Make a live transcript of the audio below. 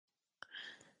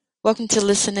Welcome to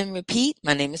Listen and Repeat.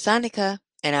 My name is Annika,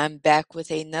 and I'm back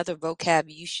with another vocab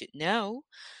you should know.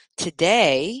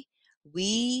 Today,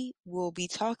 we will be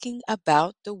talking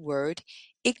about the word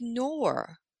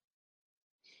ignore.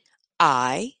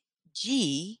 I-G-N-O-R-E.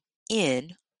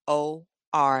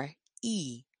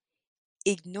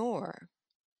 Ignore.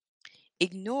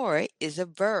 Ignore is a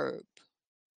verb.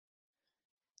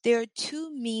 There are two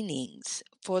meanings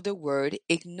for the word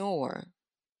ignore.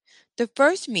 The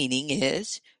first meaning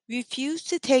is refuse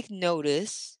to take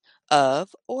notice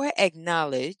of or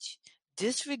acknowledge,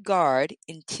 disregard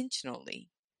intentionally.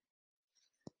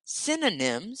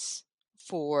 Synonyms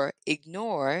for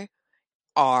ignore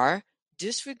are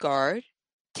disregard,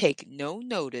 take no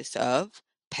notice of,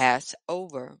 pass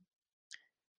over.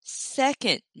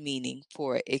 Second meaning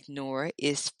for ignore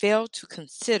is fail to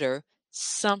consider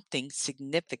something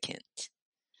significant.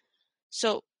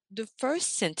 So the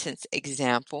first sentence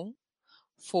example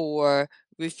for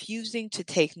refusing to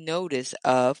take notice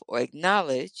of or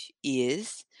acknowledge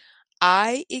is,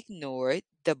 I ignored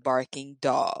the barking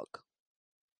dog.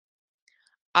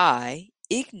 I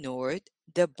ignored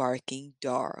the barking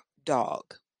dog.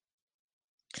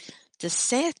 The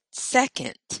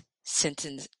second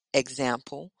sentence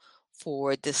example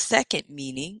for the second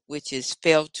meaning, which is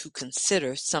fail to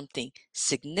consider something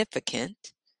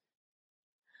significant,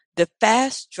 the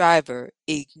fast driver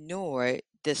ignored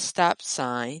the stop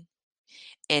sign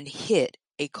and hit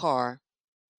a car.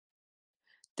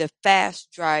 The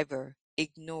fast driver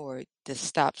ignored the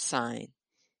stop sign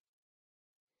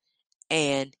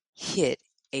and hit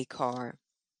a car.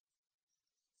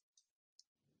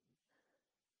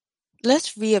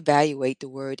 Let's reevaluate the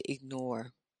word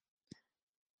ignore.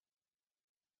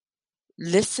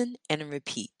 Listen and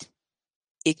repeat.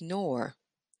 Ignore.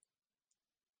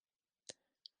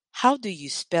 How do you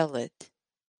spell it?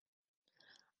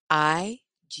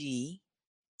 I-G-N-O-R-E.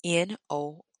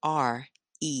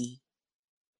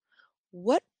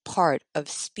 What part of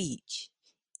speech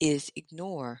is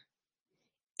ignore?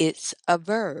 It's a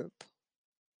verb.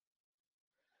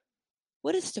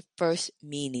 What is the first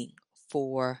meaning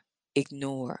for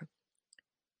ignore?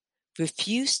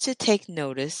 Refuse to take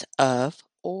notice of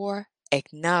or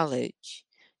acknowledge,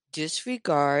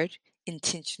 disregard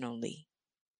intentionally.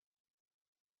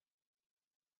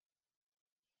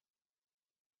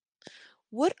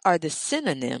 What are the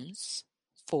synonyms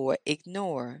for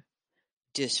ignore?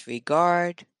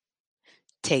 Disregard,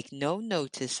 take no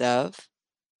notice of,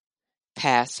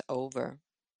 pass over.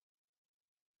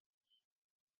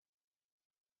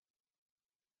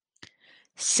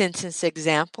 Sentence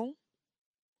example: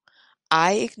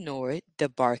 I ignored the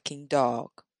barking dog.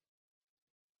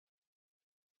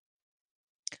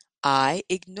 I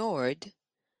ignored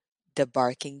the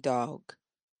barking dog.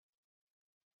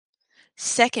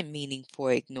 Second meaning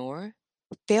for ignore: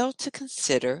 fail to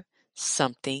consider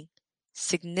something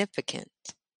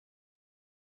significant.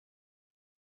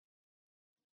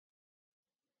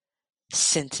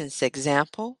 Sentence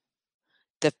example: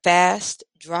 the fast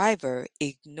driver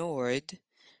ignored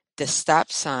the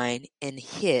stop sign and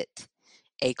hit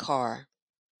a car.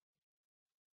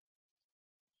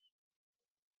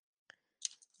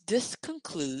 This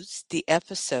concludes the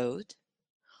episode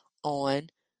on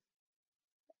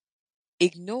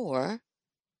ignore,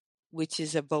 which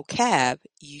is a vocab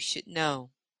you should know.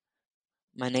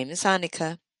 My name is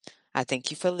Annika. I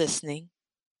thank you for listening.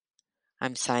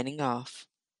 I'm signing off.